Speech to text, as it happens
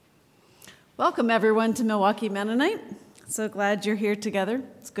Welcome, everyone, to Milwaukee Mennonite. So glad you're here together.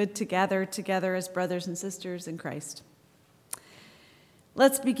 It's good to gather together as brothers and sisters in Christ.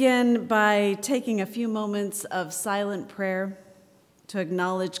 Let's begin by taking a few moments of silent prayer to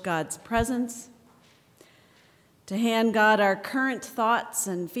acknowledge God's presence, to hand God our current thoughts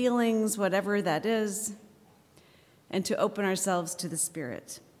and feelings, whatever that is, and to open ourselves to the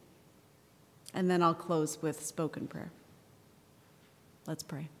Spirit. And then I'll close with spoken prayer. Let's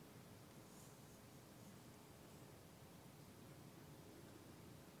pray.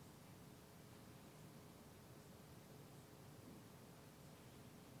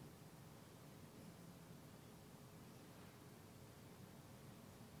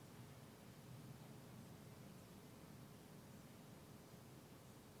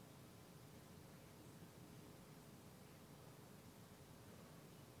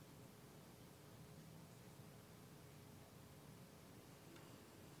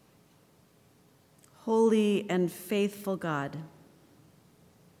 Holy and faithful God,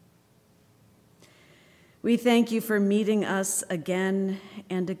 we thank you for meeting us again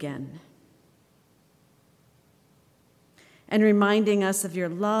and again and reminding us of your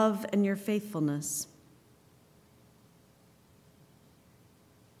love and your faithfulness.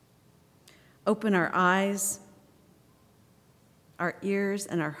 Open our eyes, our ears,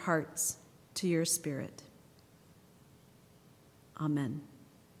 and our hearts to your Spirit. Amen.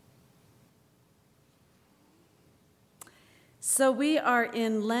 So we are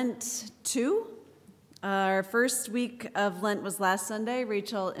in Lent 2. Our first week of Lent was last Sunday.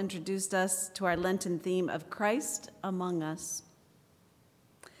 Rachel introduced us to our Lenten theme of Christ among us.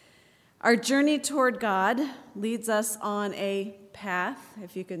 Our journey toward God leads us on a path,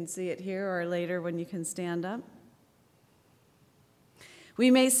 if you can see it here or later when you can stand up. We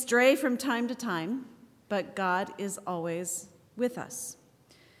may stray from time to time, but God is always with us,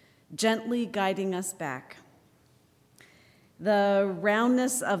 gently guiding us back. The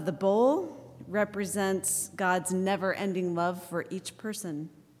roundness of the bowl represents God's never-ending love for each person.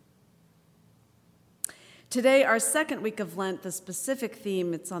 Today, our second week of Lent, the specific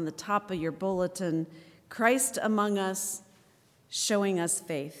theme, it's on the top of your bulletin, Christ among us, showing us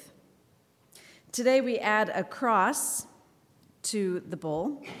faith. Today, we add a cross to the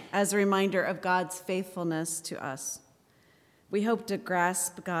bowl as a reminder of God's faithfulness to us. We hope to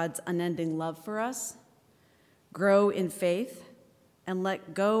grasp God's unending love for us, grow in faith, and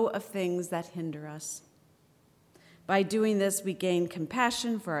let go of things that hinder us. By doing this, we gain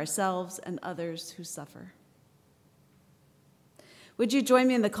compassion for ourselves and others who suffer. Would you join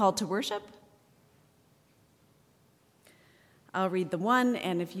me in the call to worship? I'll read the one,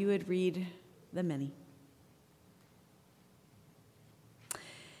 and if you would read the many.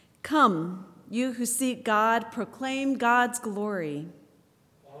 Come, you who seek God, proclaim God's glory.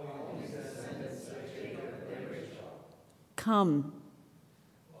 Come.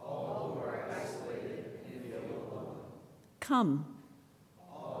 All who are isolated and feel alone. Come.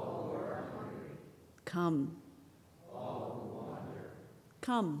 All who are hungry. Come. All who wander.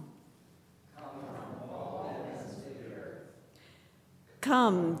 Come. Come from all ends of the earth.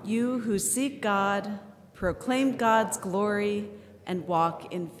 Come, you who seek God, proclaim God's glory, and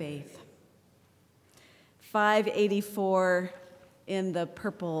walk in faith. 584 in the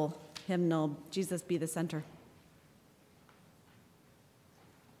purple hymnal, Jesus be the center.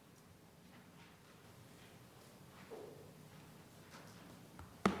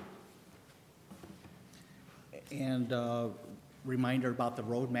 And reminder about the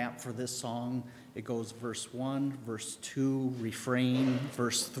roadmap for this song. It goes verse 1, verse 2, refrain,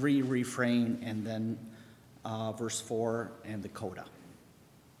 verse 3, refrain, and then verse 4 and the coda.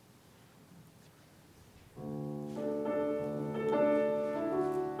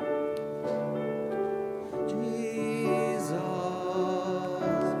 Jesus,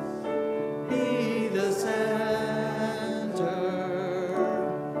 be the center.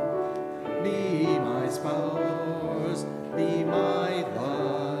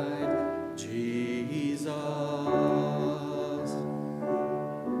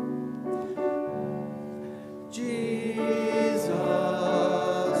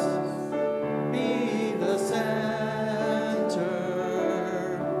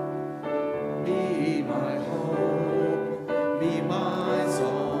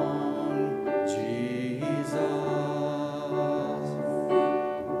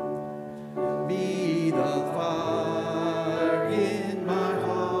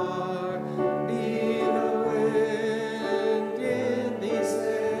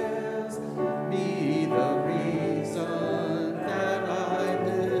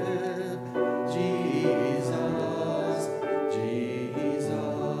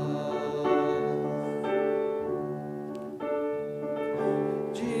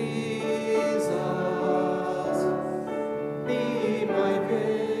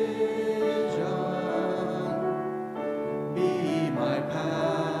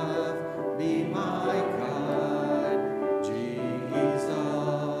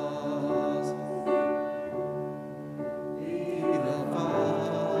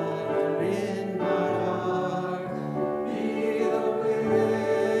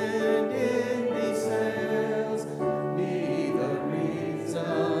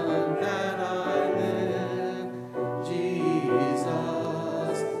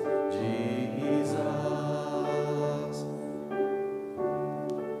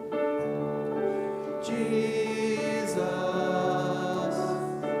 Jesus,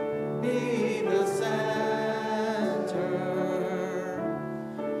 be the center,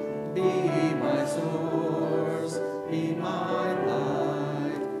 be my source, be my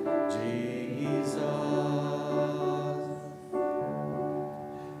light, Jesus.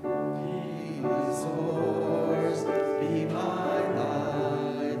 Be my source, be my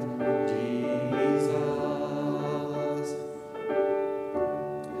light, Jesus.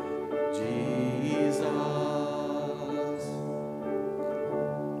 Jesus,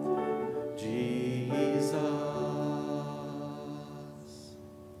 Jesus.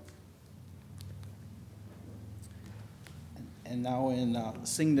 And now in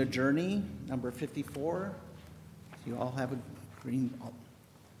Sing the Journey, number 54. You all have a green.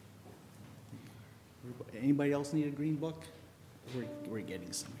 Anybody else need a green book? We're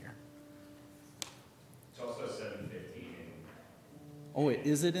getting some here. It's also 7:15. Oh,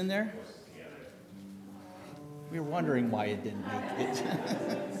 is it in there? Together. We were wondering why it didn't make it.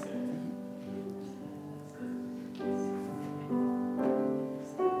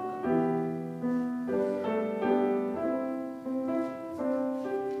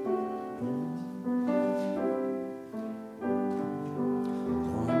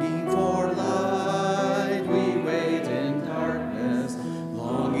 Longing for light, we wait in darkness.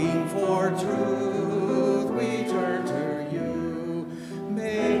 Longing for truth, we turn to you.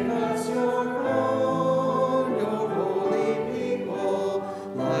 Make us your own, your holy people,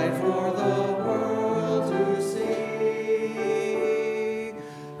 light for the world to see.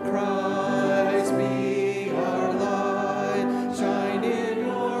 Christ be our light, shine in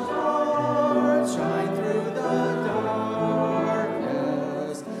your heart, shine through the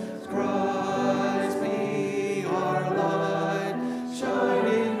darkness. Christ be our light, shine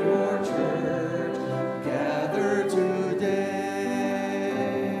in your church, gather today.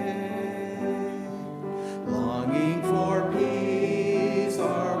 Longing for peace,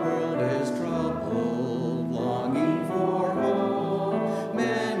 our world is troubled. Longing for hope,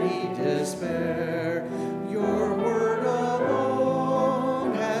 many despair. Your word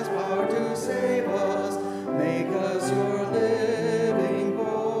alone has power to save us. Make us your living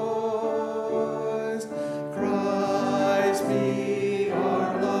voice. Christ be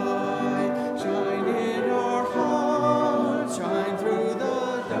our light, shine in our hearts, shine through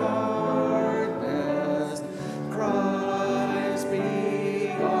the darkness. Christ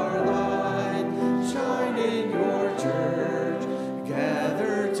be our light, shine in your church,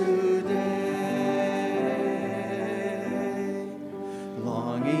 gather today.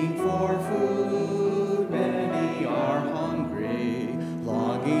 Longing for food, many are hungry.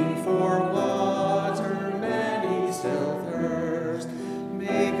 Longing for water, many still thirst.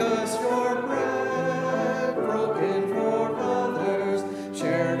 Make us your bread, broken for others,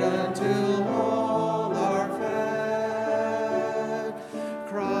 shared until all are fed.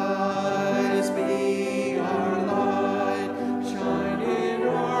 Christ be our light, shine in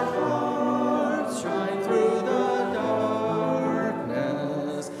our hearts, shine through the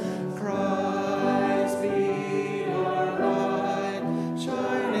darkness. Christ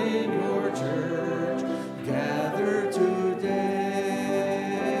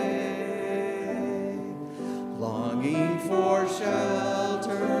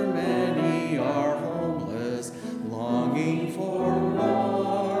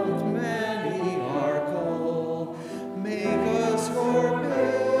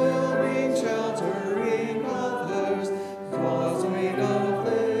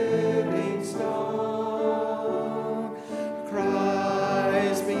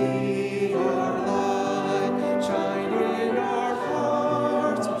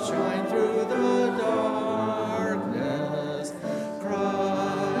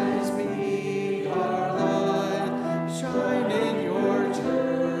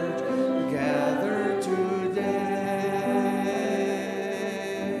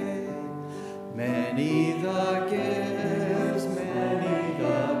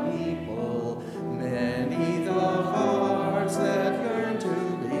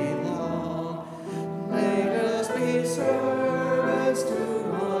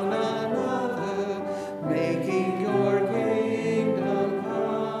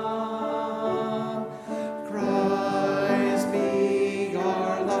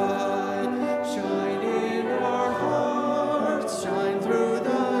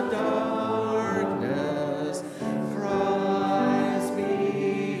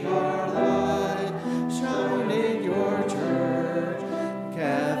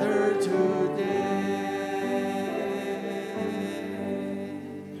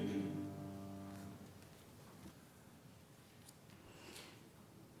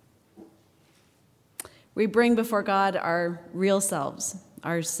We bring before God our real selves,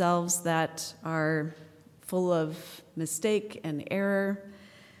 ourselves that are full of mistake and error,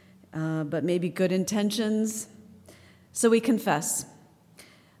 but maybe good intentions. So we confess.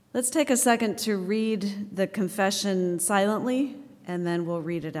 Let's take a second to read the confession silently, and then we'll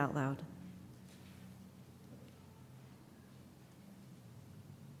read it out loud.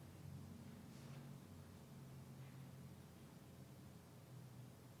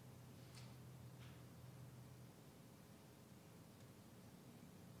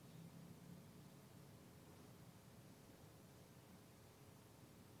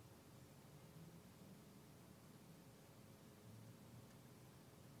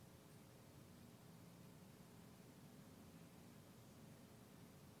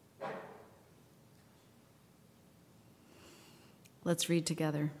 Let's read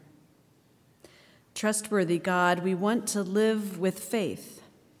together. Trustworthy God, we want to live with faith,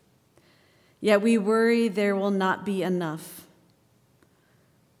 yet we worry there will not be enough.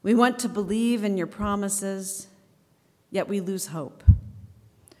 We want to believe in your promises, yet we lose hope.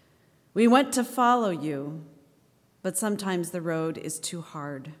 We want to follow you, but sometimes the road is too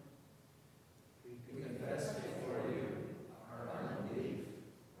hard. We confess before you our unbelief,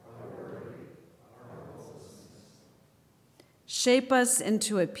 our worry, our hopelessness. Shape us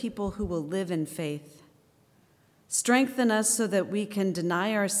into a people who will live in faith. Strengthen us so that we can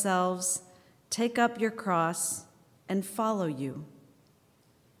deny ourselves, take up your cross, and follow you.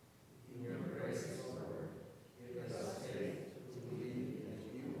 In your grace, Lord, give us faith to believe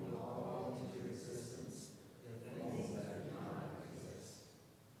that you will call into existence the things that do not exist.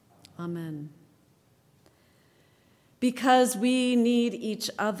 Amen. Because we need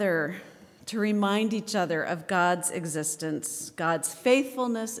each other to remind each other of God's existence, God's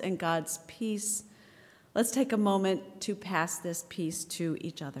faithfulness, and God's peace, let's take a moment to pass this peace to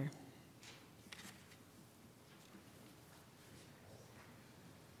each other.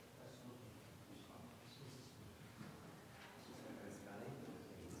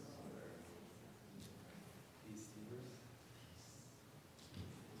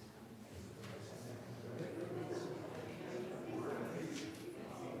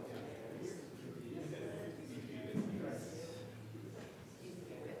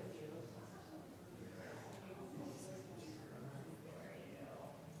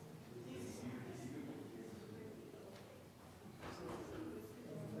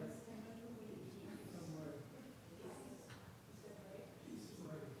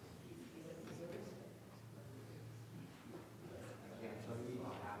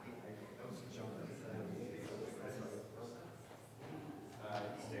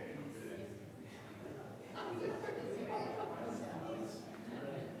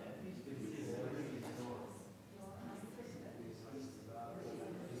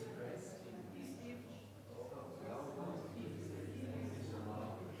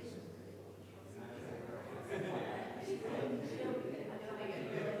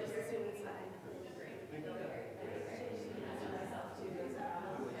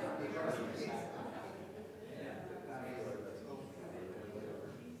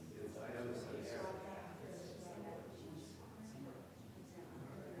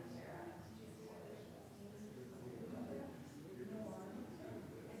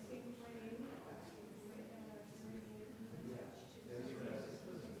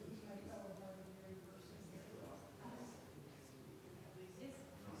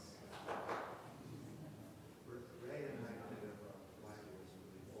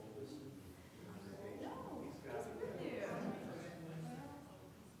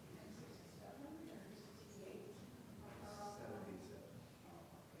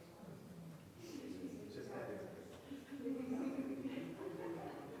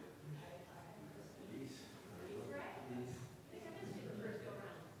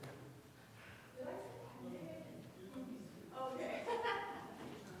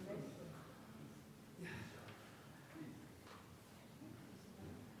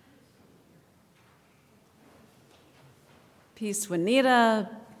 Peace, Juanita.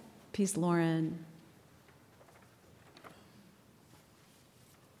 Peace, Lauren.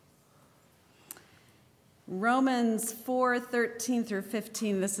 Romans 4:13 through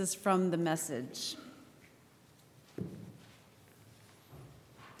 15, this is from the Message.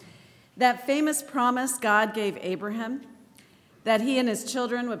 That famous promise God gave Abraham, that he and his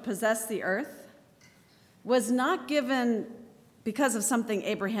children would possess the earth, was not given because of something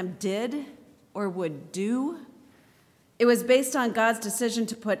Abraham did or would do. It was based on God's decision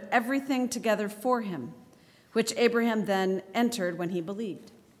to put everything together for him, which Abraham then entered when he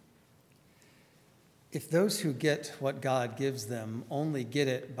believed. If those who get what God gives them only get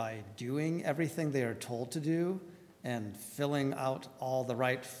it by doing everything they are told to do and filling out all the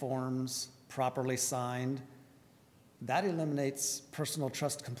right forms properly signed, that eliminates personal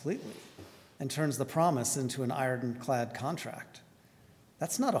trust completely and turns the promise into an ironclad contract.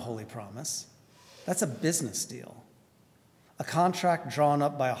 That's not a holy promise. That's a business deal. A contract drawn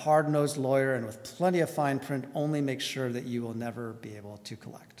up by a hard-nosed lawyer and with plenty of fine print only makes sure that you will never be able to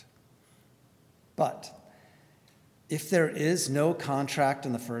collect. But if there is no contract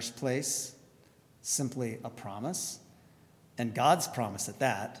in the first place, simply a promise, and God's promise at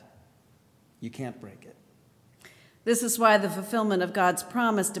that, you can't break it. This is why the fulfillment of God's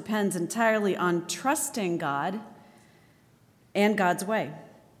promise depends entirely on trusting God and God's way,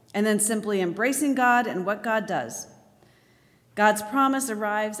 and then simply embracing God and what God does. God's promise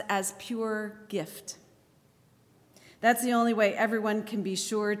arrives as pure gift. That's the only way everyone can be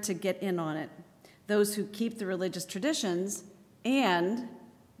sure to get in on it. Those who keep the religious traditions and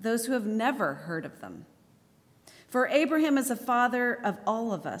those who have never heard of them. For Abraham is a father of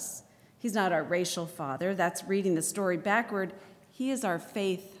all of us. He's not our racial father. That's reading the story backward. He is our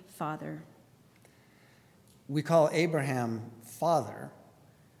faith father. We call Abraham father,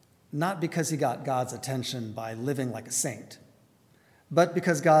 not because he got God's attention by living like a saint, but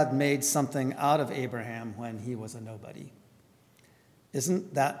because God made something out of Abraham when he was a nobody.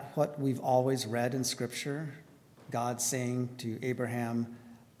 Isn't that what we've always read in Scripture? God saying to Abraham,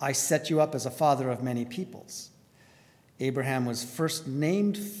 I set you up as a father of many peoples. Abraham was first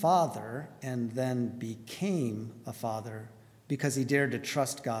named father and then became a father because he dared to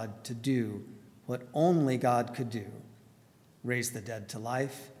trust God to do what only God could do: raise the dead to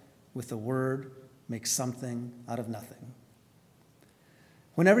life, with the word, make something out of nothing.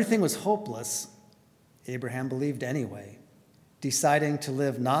 When everything was hopeless, Abraham believed anyway, deciding to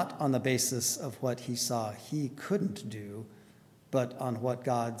live not on the basis of what he saw he couldn't do, but on what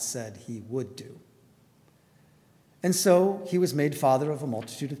God said he would do. And so he was made father of a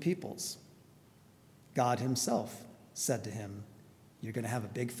multitude of peoples. God himself said to him, you're going to have a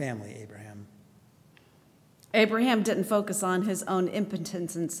big family, Abraham. Abraham didn't focus on his own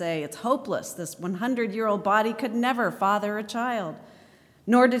impotence and say, it's hopeless. This 100-year-old body could never father a child.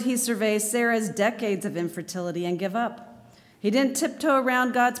 Nor did he survey Sarah's decades of infertility and give up. He didn't tiptoe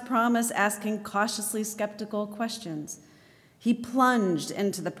around God's promise, asking cautiously skeptical questions. He plunged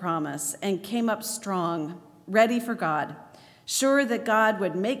into the promise and came up strong, ready for God, sure that God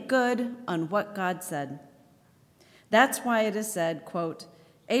would make good on what God said. That's why it is said, quote,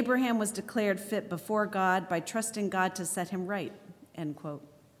 Abraham was declared fit before God by trusting God to set him right, end quote.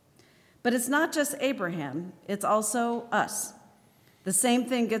 But it's not just Abraham, it's also us. The same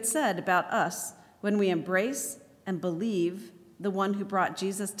thing gets said about us when we embrace and believe the one who brought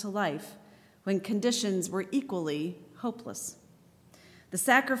Jesus to life when conditions were equally hopeless. The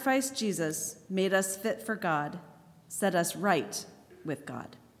sacrifice Jesus made us fit for God, set us right with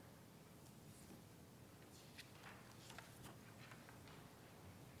God.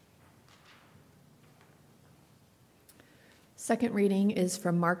 Second reading is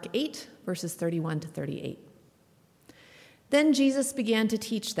from Mark 8, verses 31 to 38. Then Jesus began to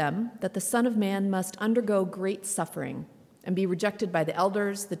teach them that the Son of Man must undergo great suffering and be rejected by the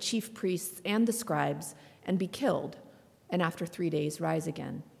elders, the chief priests, and the scribes, and be killed, and after 3 days rise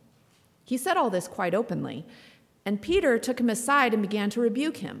again. He said all this quite openly, and Peter took him aside and began to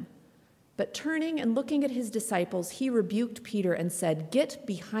rebuke him. But turning and looking at his disciples, he rebuked Peter and said, Get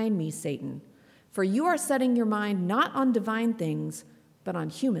behind me, Satan, for you are setting your mind not on divine things, but on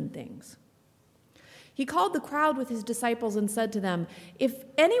human things. He called the crowd with his disciples and said to them, If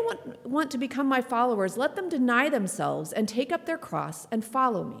anyone want to become my followers, let them deny themselves and take up their cross and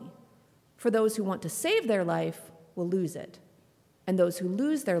follow me. For those who want to save their life will lose it, and those who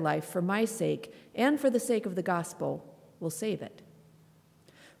lose their life for my sake and for the sake of the gospel will save it.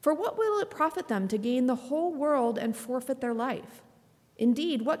 For what will it profit them to gain the whole world and forfeit their life?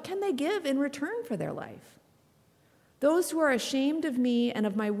 Indeed, what can they give in return for their life? Those who are ashamed of me and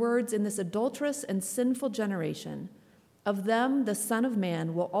of my words in this adulterous and sinful generation, of them the Son of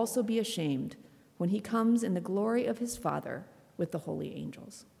Man will also be ashamed when he comes in the glory of his Father with the holy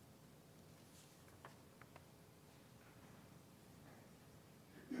angels.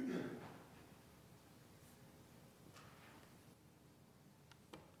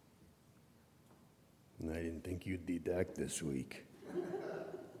 I didn't think you'd be back this week.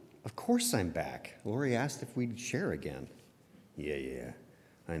 Of course I'm back. Lori asked if we'd share again. Yeah,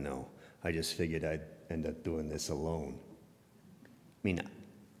 I know. I just figured I'd end up doing this alone. I mean,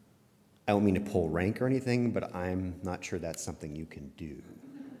 I don't mean to pull rank or anything, but I'm not sure that's something you can do.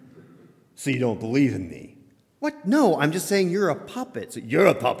 So you don't believe in me? What? No, I'm just saying you're a puppet. So you're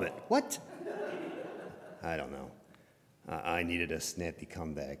a puppet. What? I don't know. I needed a snappy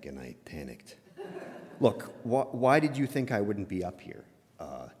comeback, and I panicked. Look, why did you think I wouldn't be up here?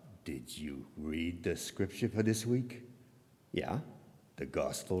 Did you read the scripture for this week? Yeah. The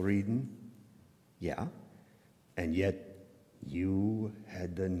gospel reading? Yeah. And yet, you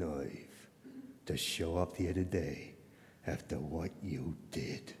had the nerve to show up here today after what you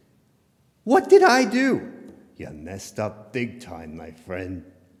did. What did I do? You messed up big time, my friend.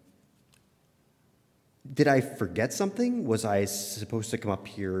 Did I forget something? Was I supposed to come up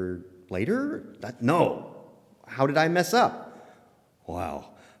here later? No. How did I mess up?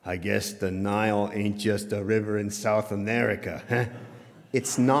 Wow, I guess the Nile ain't just a river in South America, huh?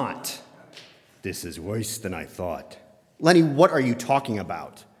 It's not. This is worse than I thought. Lenny, what are you talking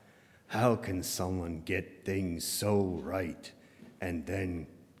about? How can someone get things so right and then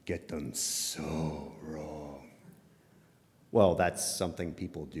get them so wrong? Well, that's something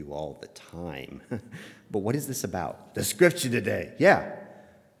people do all the time. But what is this about? The scripture today. Yeah.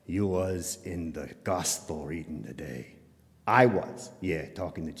 You was in the gospel reading today. I was. Yeah,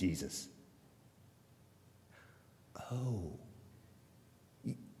 talking to Jesus. Oh.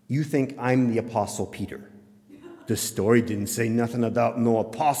 You think I'm the Apostle Peter? The story didn't say nothing about no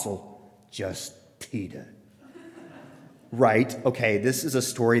apostle, just Peter. Right, okay, this is a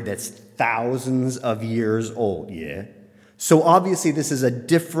story that's thousands of years old, yeah? So obviously this is a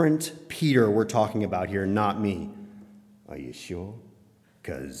different Peter we're talking about here, not me. Are you sure?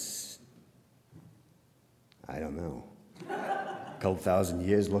 Because, I don't know. A couple thousand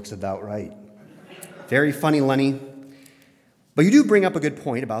years looks about right. Very funny, Lenny. But you do bring up a good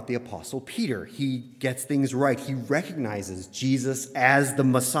point about the Apostle Peter. He gets things right. He recognizes Jesus as the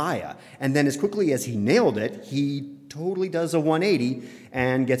Messiah. And then as quickly as he nailed it, he totally does a 180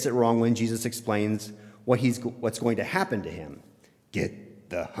 and gets it wrong when Jesus explains what's going to happen to him. Get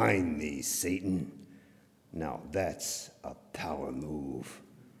behind me, Satan. Now that's a power move.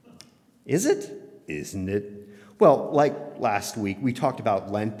 Is it? Isn't it? Well, like last week, we talked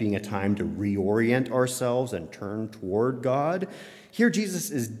about Lent being a time to reorient ourselves and turn toward God. Here,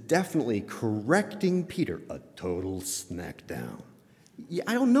 Jesus is definitely correcting Peter, a total smackdown. Yeah,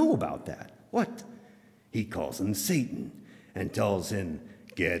 I don't know about that. What? He calls him Satan and tells him,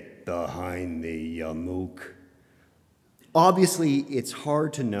 get behind me, ya mook. Obviously, it's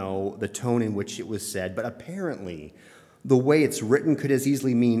hard to know the tone in which it was said, but apparently, the way it's written could as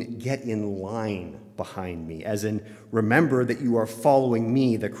easily mean get in line behind me, as in remember that you are following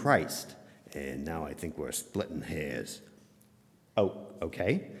me, the Christ. And now I think we're splitting hairs. Oh,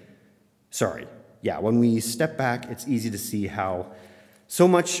 okay. Sorry. Yeah, when we step back, it's easy to see how so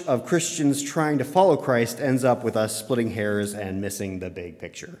much of Christians trying to follow Christ ends up with us splitting hairs and missing the big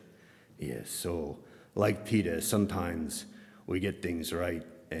picture. Yes, so like Peter, sometimes we get things right,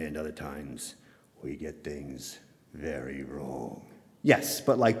 and other times we get things very wrong. Yes,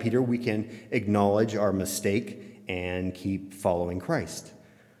 but like Peter, we can acknowledge our mistake and keep following Christ.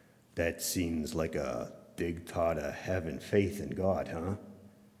 That seems like a big part of having faith in God, huh?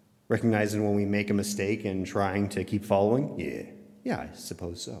 Recognizing when we make a mistake and trying to keep following? Yeah, I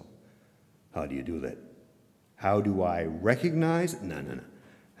suppose so. How do you do that? How do I recognize? No.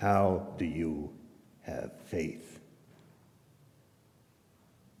 How do you have faith?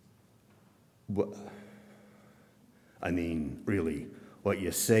 I mean, really, what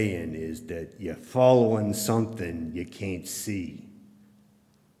you're saying is that you're following something you can't see.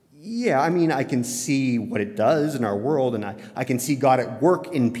 Yeah, I mean, I can see what it does in our world, and I can see God at work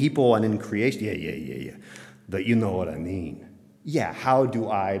in people and in creation. Yeah. But you know what I mean. Yeah, how do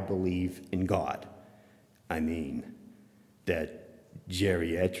I believe in God? I mean, that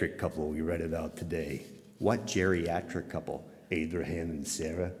geriatric couple we read about today. What geriatric couple? Abraham and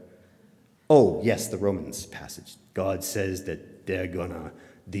Sarah? Oh, yes, the Romans passage. God says that they're gonna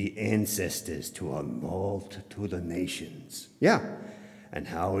the ancestors to a multitude of nations. Yeah. And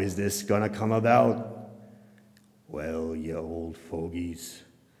how is this gonna come about? Well, you old fogies,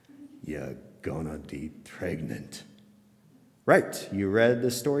 you're gonna be pregnant. Right, you read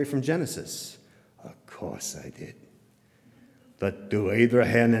the story from Genesis. Of course I did. But do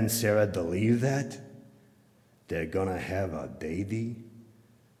Abraham and Sarah believe that? They're gonna have a baby?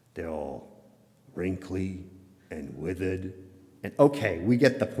 They're all wrinkly and withered. And okay, we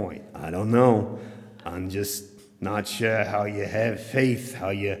get the point. I don't know. I'm just not sure how you have faith, how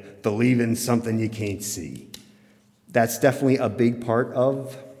you believe in something you can't see. That's definitely a big part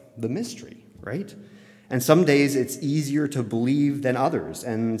of the mystery, right? And some days it's easier to believe than others,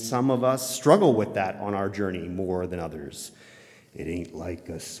 and some of us struggle with that on our journey more than others. It ain't like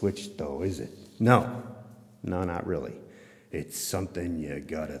a switch, though, is it? No, not really. It's something you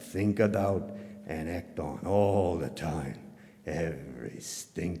gotta think about and act on all the time, every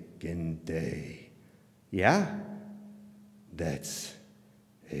stinking day. Yeah? That's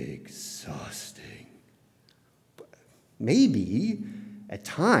exhausting. Maybe at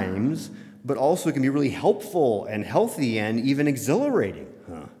times, but also can be really helpful and healthy and even exhilarating,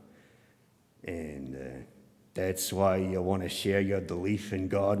 huh? And that's why you want to share your belief in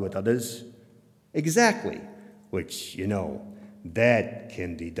God with others? Exactly. Which, that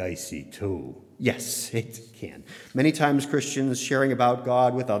can be dicey too. Yes, it can. Many times Christians sharing about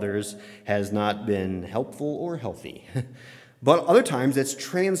God with others has not been helpful or healthy. But other times it's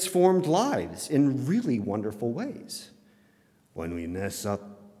transformed lives in really wonderful ways. When we mess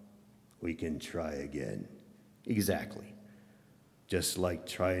up, we can try again. Exactly. Just like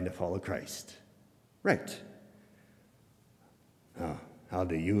trying to follow Christ. Right. How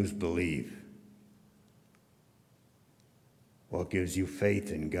do you believe? What gives you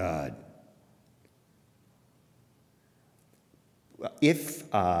faith in God? If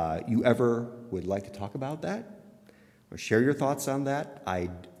you ever would like to talk about that or share your thoughts on that,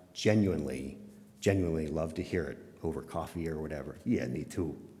 I'd genuinely love to hear it over coffee or whatever. Yeah, me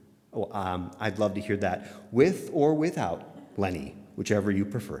too. I'd love to hear that with or without Lenny, whichever you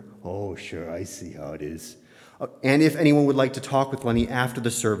prefer. Oh, sure, I see how it is. And if anyone would like to talk with Lenny after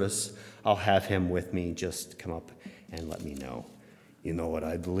the service, I'll have him with me. Just come up and let me know. You know what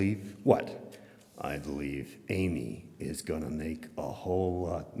I believe? What? I believe Amy is going to make a whole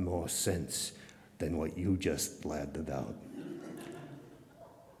lot more sense than what you just blabbed out.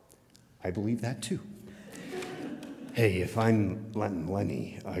 I believe that too. Hey, if I'm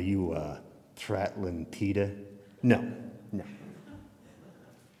Lenny, are you prattling Peter? No.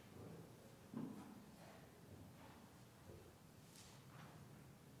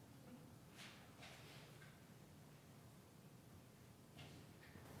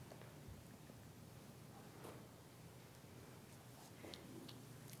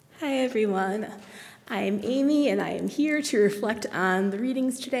 Hi everyone, I am Amy and I am here to reflect on the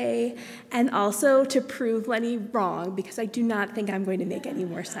readings today and also to prove Lenny wrong because I do not think I'm going to make any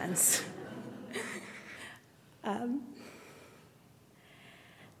more sense.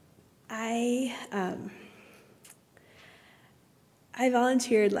 I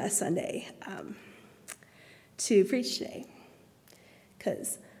volunteered last Sunday to preach today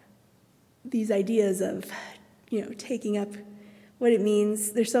because these ideas of, taking up what it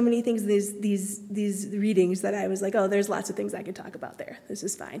means. There's so many things in these readings that I was like, oh, there's lots of things I could talk about there. This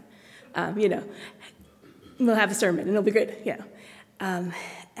is fine. We'll have a sermon and it'll be good,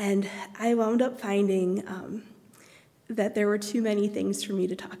 And I wound up finding that there were too many things for me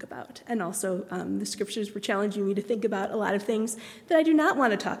to talk about. And also the scriptures were challenging me to think about a lot of things that I do not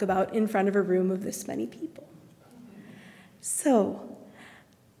want to talk about in front of a room of this many people. So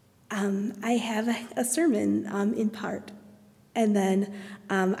I have a sermon in part. And then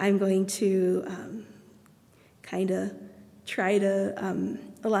I'm going to kind of try to,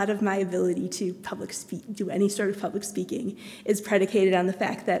 a lot of my ability to do any sort of public speaking is predicated on the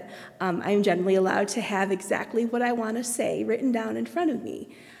fact that I'm generally allowed to have exactly what I want to say written down in front of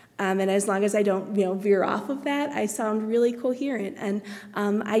me. And as long as I don't, veer off of that, I sound really coherent. And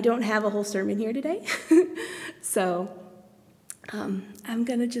I don't have a whole sermon here today. So I'm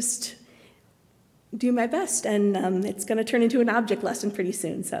going to just do my best, and it's going to turn into an object lesson pretty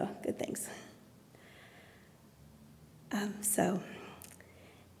soon, so good things. So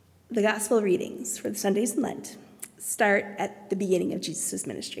the gospel readings for the Sundays in Lent start at the beginning of Jesus'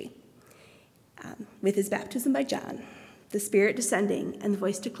 ministry, with his baptism by John, the Spirit descending, and the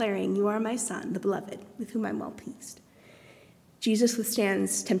voice declaring, "You are my Son, the beloved, with whom I'm well pleased." Jesus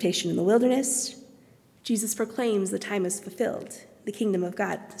withstands temptation in the wilderness. Jesus proclaims the time is fulfilled, the kingdom of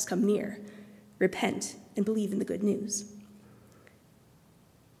God has come near. Repent and believe in the good news.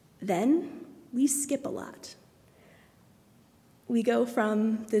 Then we skip a lot. We go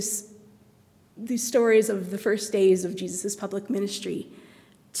from these stories of the first days of Jesus' public ministry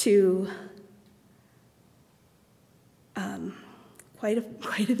to quite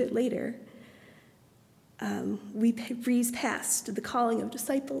a bit later. We breeze past the calling of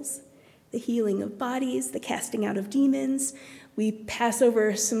disciples, the healing of bodies, the casting out of demons. We pass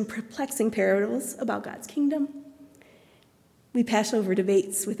over some perplexing parables about God's kingdom. We pass over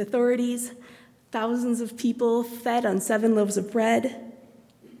debates with authorities, thousands of people fed on 7 loaves of bread,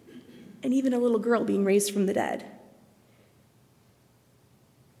 and even a little girl being raised from the dead.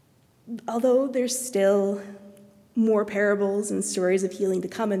 Although there's still more parables and stories of healing to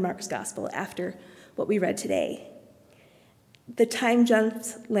come in Mark's gospel after what we read today, this time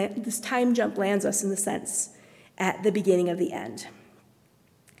jump lands us in the sense at the beginning of the end,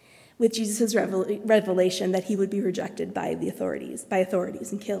 with Jesus' revelation that he would be rejected by authorities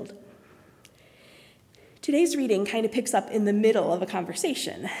and killed. Today's reading kind of picks up in the middle of a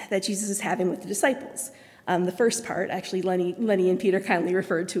conversation that Jesus is having with the disciples. The first part, actually, Lenny and Peter kindly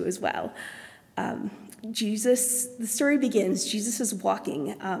referred to as well. The story begins, Jesus is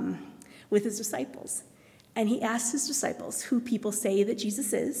walking with his disciples, and he asks his disciples who people say that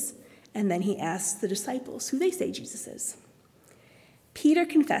Jesus is, and then he asks the disciples who they say Jesus is. Peter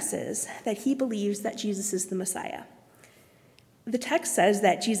confesses that he believes that Jesus is the Messiah. The text says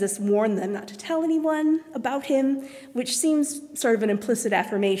that Jesus warned them not to tell anyone about him, which seems sort of an implicit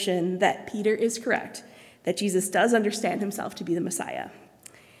affirmation that Peter is correct, that Jesus does understand himself to be the Messiah.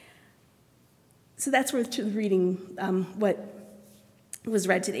 So that's where the reading, what was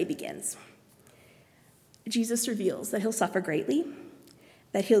read today, begins. Jesus reveals that he'll suffer greatly,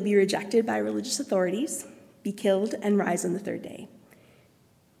 that he'll be rejected by religious authorities, be killed, and rise on the third day.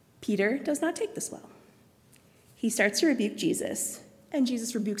 Peter does not take this well. He starts to rebuke Jesus, and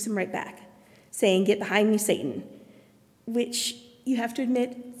Jesus rebukes him right back, saying, "Get behind me, Satan," which you have to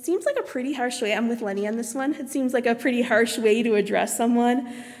admit seems like a pretty harsh way. I'm with Lenny on this one. It seems like a pretty harsh way to address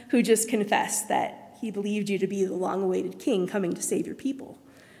someone who just confessed that he believed you to be the long-awaited king coming to save your people.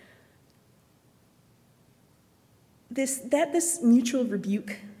 This mutual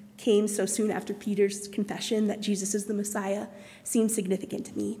rebuke came so soon after Peter's confession that Jesus is the Messiah seems significant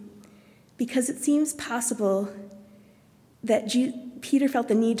to me, because it seems possible that Peter felt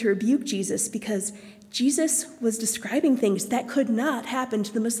the need to rebuke Jesus because Jesus was describing things that could not happen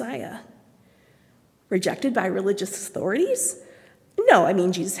to the Messiah. Rejected by religious authorities? No, I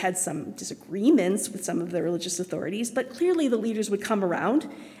mean, Jesus had some disagreements with some of the religious authorities, but clearly the leaders would come around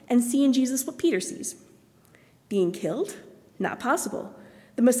and see in Jesus what Peter sees. Being killed? Not possible.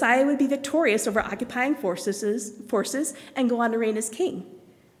 The Messiah would be victorious over occupying forces and go on to reign as king.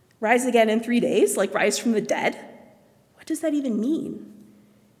 Rise again in 3 days, like rise from the dead? What does that even mean?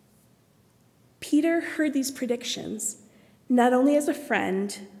 Peter heard these predictions not only as a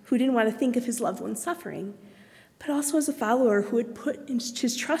friend who didn't want to think of his loved one's suffering, but also as a follower who had put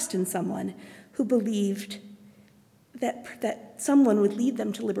his trust in someone who believed that someone would lead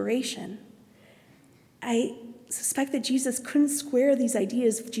them to liberation. I suspect that Jesus couldn't square these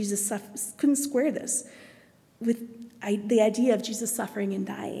ideas of couldn't square this with the idea of Jesus suffering and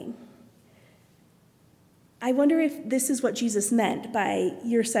dying. I wonder if this is what Jesus meant by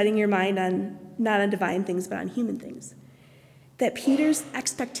you're setting your mind on not on divine things, but on human things. That Peter's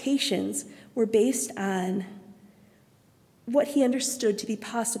expectations were based on what he understood to be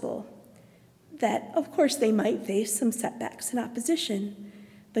possible. That, of course, they might face some setbacks and opposition,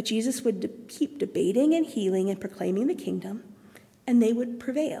 but Jesus would keep debating and healing and proclaiming the kingdom, and they would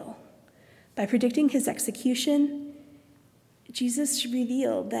prevail. By predicting his execution, Jesus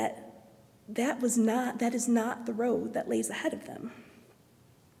revealed that is not the road that lays ahead of them.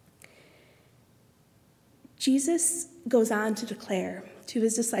 Jesus goes on to declare to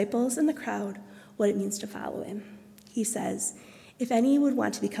his disciples and the crowd what it means to follow him. He says, "If any would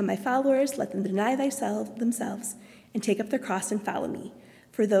want to become my followers, let them deny themselves and take up their cross and follow me.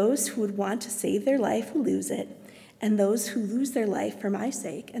 For those who would want to save their life will lose it, and those who lose their life for my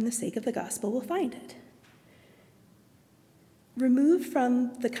sake and the sake of the gospel will find it." Removed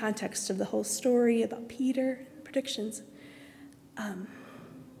from the context of the whole story about Peter and predictions,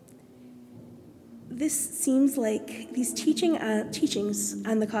 this seems like these teachings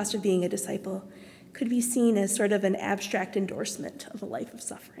on the cost of being a disciple could be seen as sort of an abstract endorsement of a life of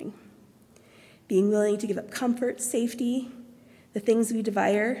suffering. Being willing to give up comfort, safety, the things we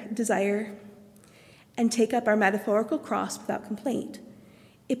desire, and take up our metaphorical cross without complaint.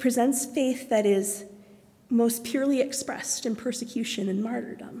 It presents faith that is most purely expressed in persecution and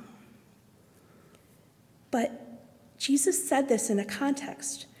martyrdom. But Jesus said this in a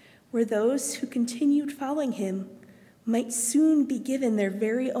context where those who continued following him might soon be given their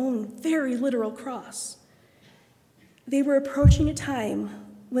very own, very literal cross. They were approaching a time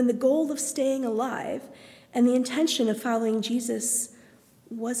when the goal of staying alive and the intention of following Jesus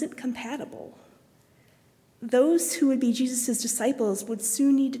wasn't compatible. Those who would be Jesus' disciples would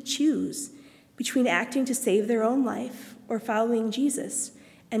soon need to choose between acting to save their own life or following Jesus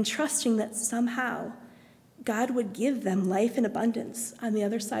and trusting that somehow God would give them life in abundance on the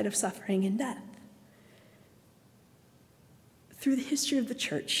other side of suffering and death. Through the history of the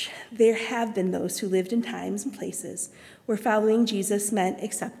church, there have been those who lived in times and places where following Jesus meant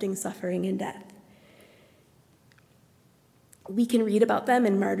accepting suffering and death. We can read about them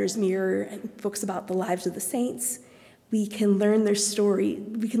in Martyr's Mirror and books about the lives of the saints, We can learn their story.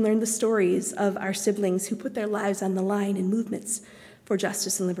 We can learn the stories of our siblings who put their lives on the line in movements for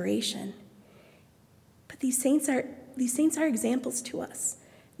justice and liberation. But these saints are examples to us,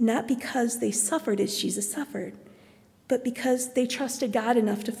 not because they suffered as Jesus suffered, but because they trusted God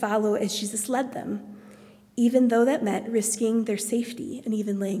enough to follow as Jesus led them, even though that meant risking their safety and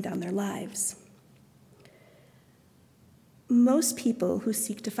even laying down their lives. Most people who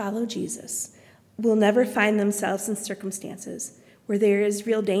seek to follow Jesus will never find themselves in circumstances where there is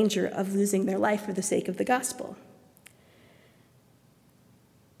real danger of losing their life for the sake of the gospel.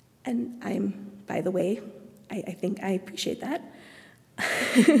 And by the way, I think I appreciate that.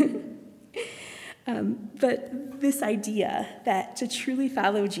 But this idea that to truly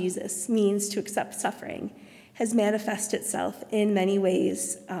follow Jesus means to accept suffering has manifested itself in many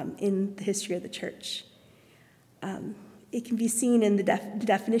ways in the history of the church. It can be seen in the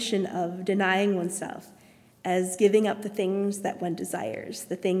definition of denying oneself as giving up the things that one desires,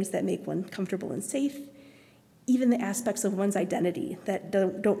 the things that make one comfortable and safe, even the aspects of one's identity that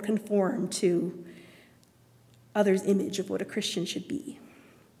don't conform to others' image of what a Christian should be.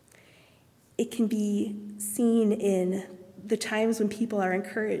 It can be seen in the times when people are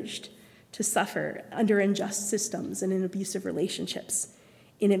encouraged to suffer under unjust systems and in abusive relationships,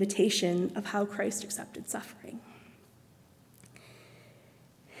 in imitation of how Christ accepted suffering.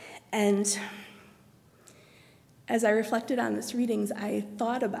 And as I reflected on this readings, I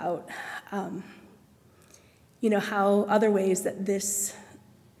thought about, how other ways that this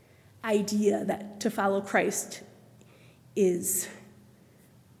idea that to follow Christ is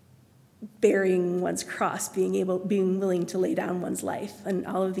bearing one's cross, being willing to lay down one's life, and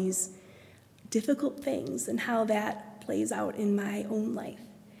all of these difficult things, and how that plays out in my own life.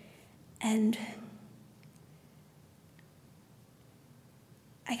 And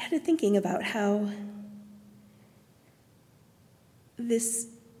I got to thinking about how this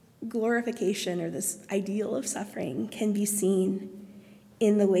glorification or this ideal of suffering can be seen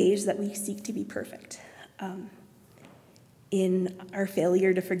in the ways that we seek to be perfect, in our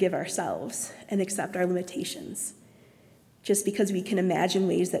failure to forgive ourselves and accept our limitations, just because we can imagine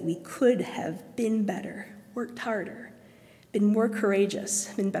ways that we could have been better, worked harder, been more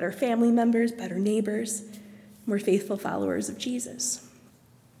courageous, been better family members, better neighbors, more faithful followers of Jesus.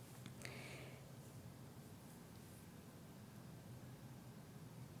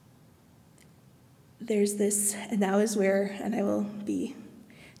 There's this, and now is where, and I will be,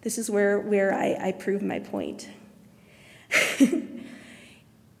 this is where I prove my point.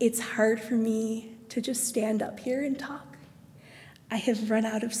 It's hard for me to just stand up here and talk. I have run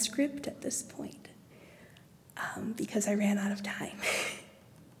out of script at this point because I ran out of time.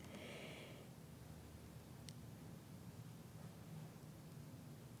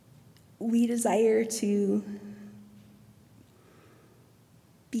 We desire to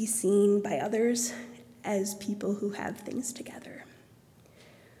be seen by others as people who have things together.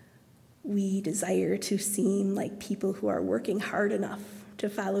 We desire to seem like people who are working hard enough to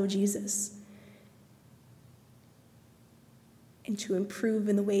follow Jesus and to improve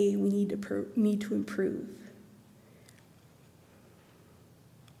in the way we need to improve.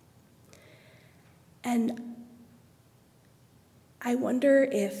 And I wonder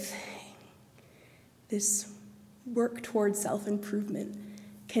if this work towards self-improvement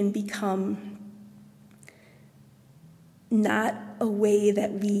can become not a way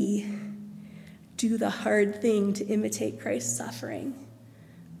that we do the hard thing to imitate Christ's suffering,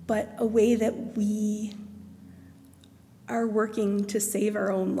 but a way that we are working to save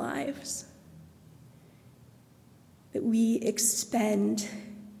our own lives. That we expend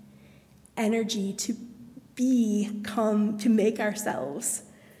energy to make ourselves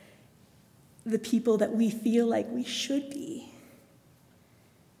the people that we feel like we should be.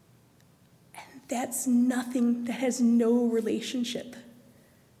 And that's nothing, that has no relationship,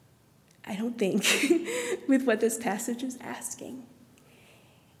 I don't think, with what this passage is asking.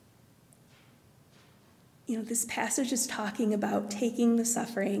 This passage is talking about taking the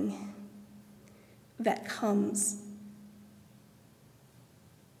suffering that comes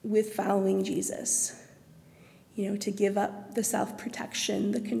with following Jesus, to give up the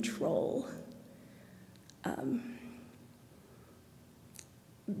self-protection, the control,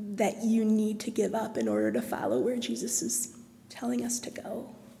 that you need to give up in order to follow where Jesus is telling us to go.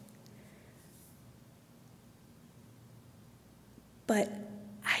 But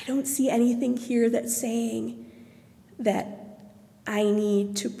I don't see anything here that's saying that I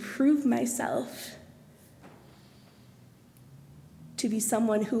need to prove myself to be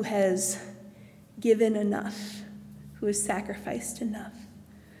someone who has given enough, who has sacrificed enough,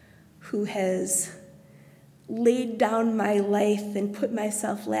 who has laid down my life and put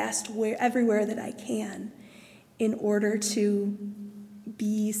myself last everywhere that I can in order to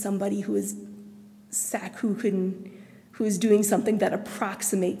be somebody who is doing something that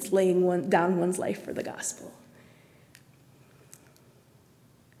approximates laying down one's life for the gospel.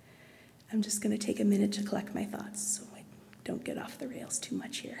 I'm just going to take a minute to collect my thoughts so I don't get off the rails too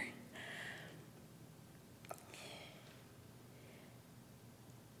much here.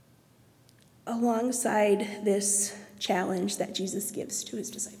 Alongside this challenge that Jesus gives to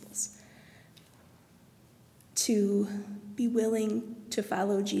his disciples, to be willing to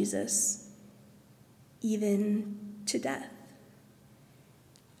follow Jesus even to death,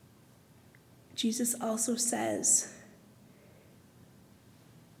 Jesus also says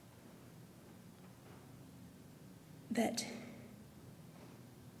that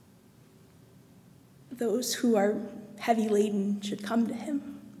those who are heavy laden should come to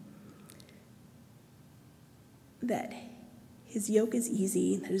him, that his yoke is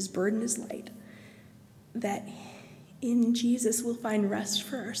easy, that his burden is light, that in Jesus we'll find rest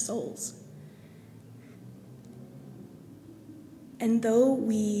for our souls. And though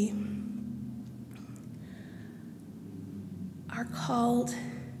we are called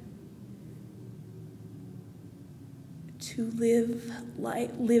to live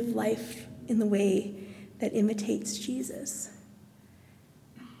life in the way that imitates Jesus,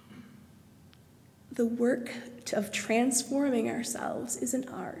 the work of transforming ourselves isn't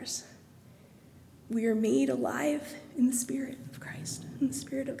ours. We are made alive in the Spirit of Christ, in the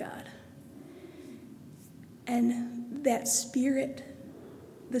Spirit of God. And that Spirit,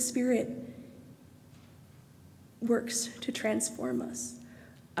 the Spirit, works to transform us,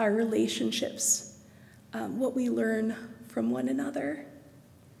 our relationships, what we learn from one another,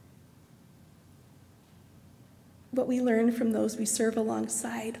 what we learn from those we serve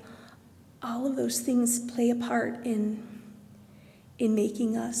alongside. All of those things play a part in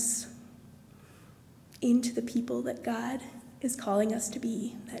making us into the people that God is calling us to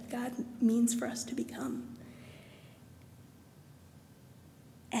be, that God means for us to become.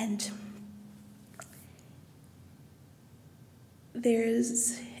 And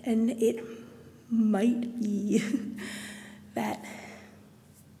it might be that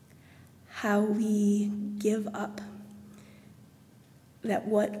how we give up, that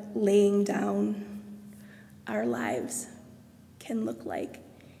what laying down our lives can look like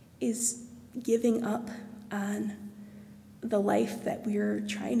is giving up on the life that we're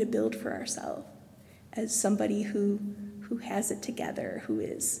trying to build for ourselves as somebody who has it together, who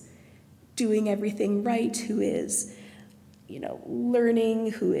is doing everything right, who is,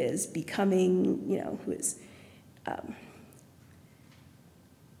 learning, who is becoming, who is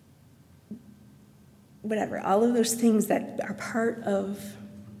whatever, all of those things that are part of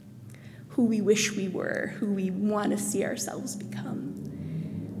who we wish we were, who we want to see ourselves become.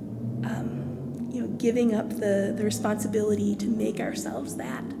 Giving up the responsibility to make ourselves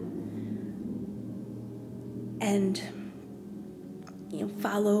that. And,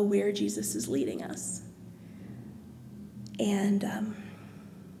 follow where Jesus is leading us. And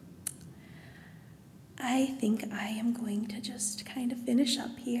I think I am going to just kind of finish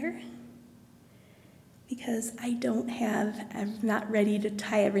up here, because I'm not ready to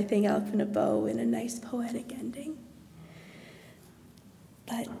tie everything up in a bow in a nice poetic ending.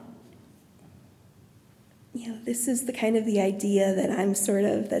 But, this is the kind of the idea that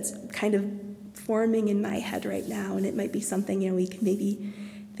that's kind of forming in my head right now, and it might be something, we can maybe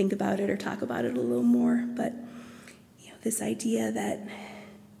think about it or talk about it a little more, but, this idea that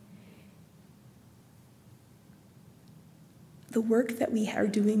the work that we are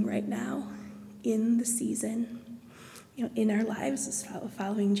doing right now in the season, in our lives as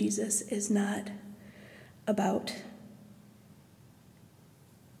following Jesus, is not about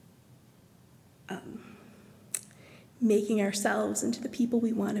making ourselves into the people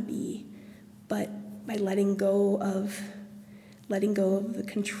we want to be, but by letting go of the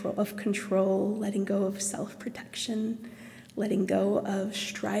control, letting go of self-protection, letting go of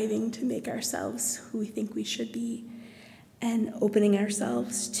striving to make ourselves who we think we should be, and opening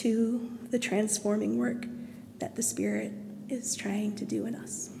ourselves to the transforming work that the Spirit is trying to do in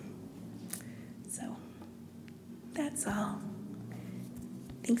us. So that's all.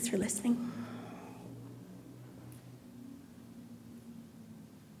 Thanks for listening.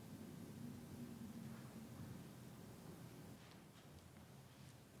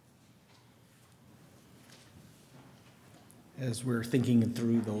 As we're thinking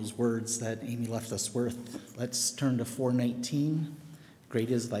through those words that Amy left us with, let's turn to 4:19. Great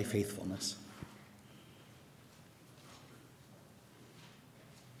is thy faithfulness.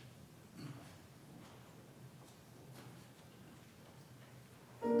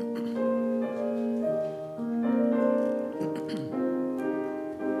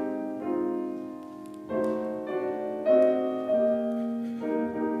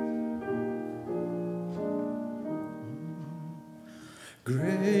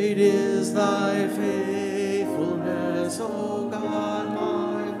 is thy faithfulness, O God,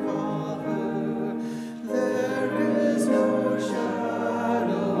 my Father. There is no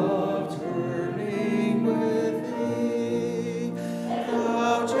shadow of turning with thee.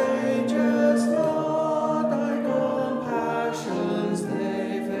 Thou changest not, thy compassions,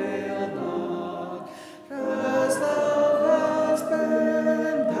 they fail not. As thou hast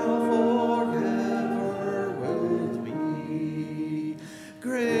been, thou forever wilt be.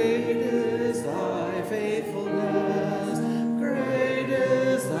 Great is thy faithfulness, great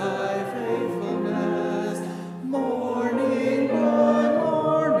is thy faithfulness. Morning by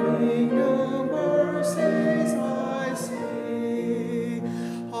morning, new mercies I see.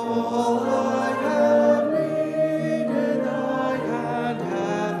 All I have needed, thy hand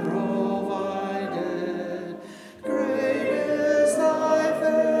hath provided. Great is thy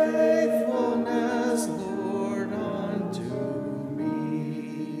faithfulness, Lord, unto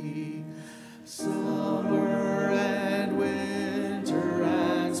me. Summer and winter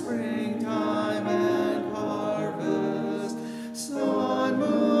and springtime and harvest, sun,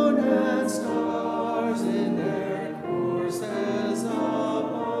 moon, and stars in their courses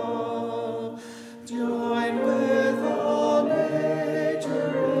above, join with all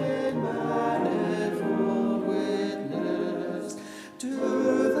nature in manifold witness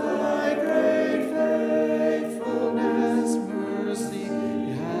to thy great faithfulness, mercy,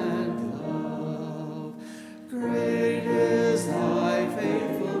 and love. Great is thy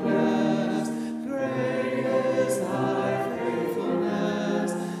faithfulness, great is thy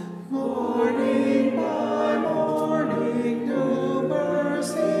faithfulness. Morning by morning, new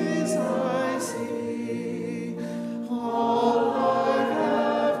mercies I see. All I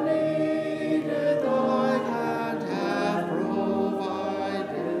have needed, thy hand hath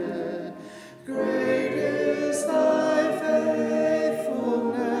provided. Great is thy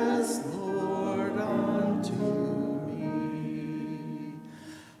faithfulness, Lord, unto me.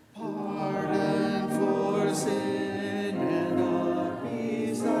 Pardon for sin and a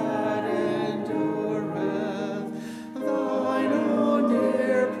peace that endureth, thine own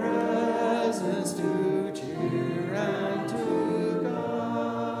dear presence to cheer and to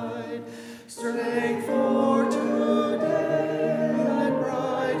guide, strength for today and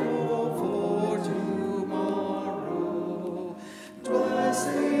bright hope for tomorrow.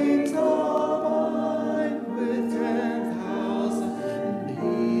 Blessings all mine with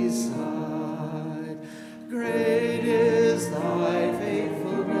 10,000 beside. Great is thy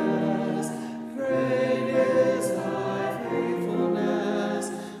faithfulness, great is thy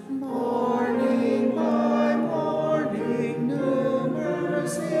faithfulness. Morning by morning, new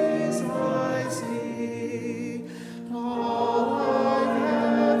mercies I see. All I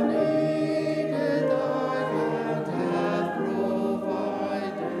have needed, thy hand hath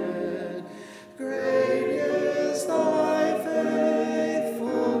provided. Great is thy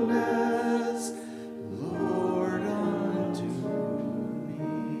faithfulness, Lord, unto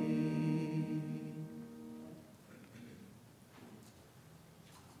me.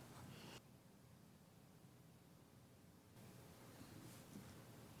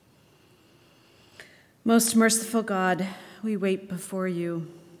 Most merciful God, we wait before you,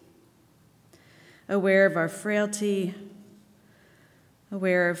 aware of our frailty,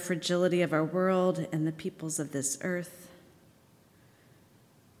 aware of fragility of our world and the peoples of this earth.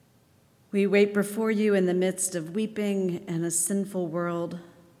 We wait before you in the midst of weeping and a sinful world.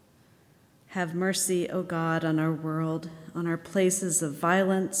 Have mercy, O God, on our world, on our places of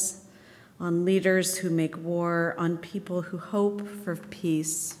violence, on leaders who make war, on people who hope for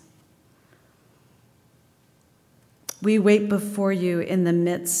peace. We wait before you in the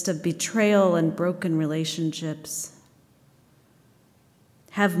midst of betrayal and broken relationships.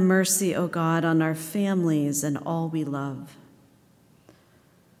 Have mercy, O God, on our families and all we love,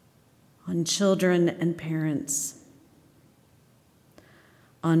 on children and parents,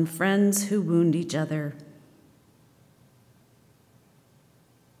 on friends who wound each other,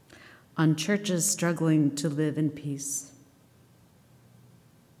 on churches struggling to live in peace.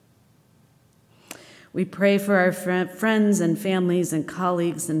 We pray for our friends and families and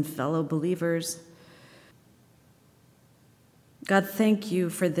colleagues and fellow believers. God, thank you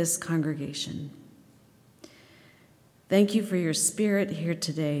for this congregation. Thank you for your spirit here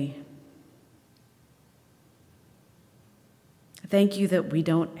today. Thank you that we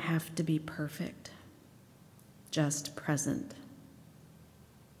don't have to be perfect, just present.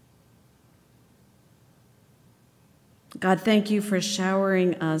 God, thank you for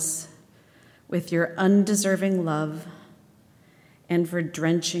showering us with your undeserving love and for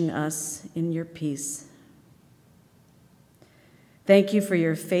drenching us in your peace. Thank you for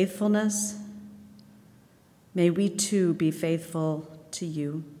your faithfulness. May we too be faithful to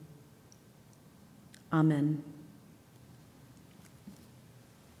you. Amen.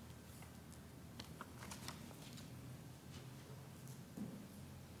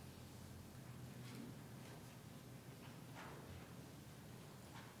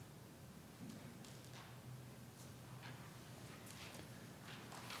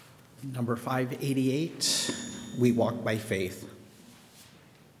 Number 588, we walk by faith.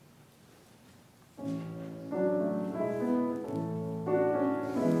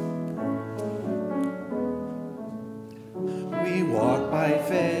 We walk by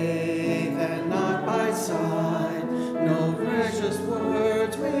faith and not by sight. No precious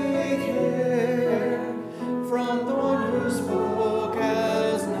words we hear from the one who spoke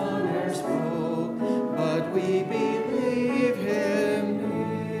as none e'er spoke, but we believe him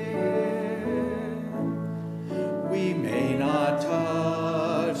near. We may not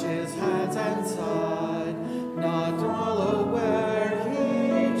touch his hands and side, not follow where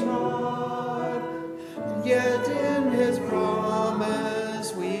he trod, yet in his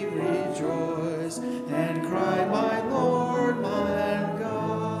promise we rejoice and cry, my Lord, my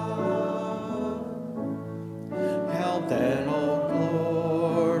God. Help then, O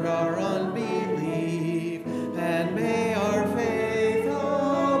Lord, our unbelief, and may our faith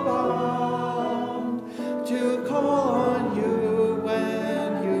abound to call on you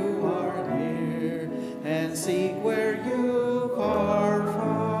when you are near and seek where you are found.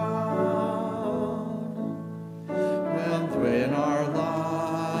 When our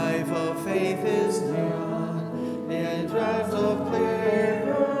life of faith is done, in drifts of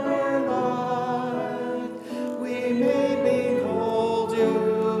clearer light, we may behold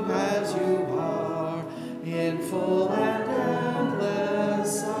you as you are, in full and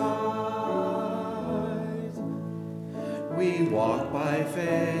endless sight. We walk by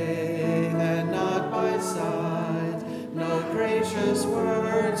faith and not by sight, no gracious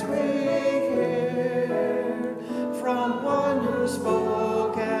words we hear from one who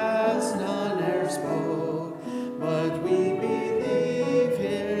spoke as none e'er spoke, but we believe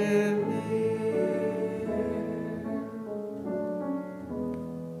him near.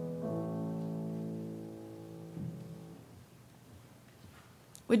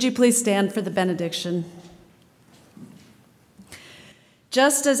 Would you please stand for the benediction?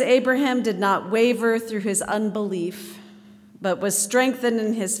 Just as Abraham did not waver through his unbelief, but was strengthened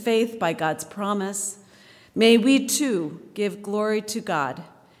in his faith by God's promise, may we too give glory to God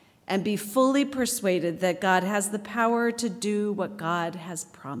and be fully persuaded that God has the power to do what God has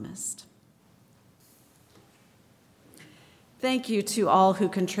promised. Thank you to all who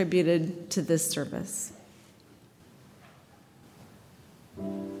contributed to this service.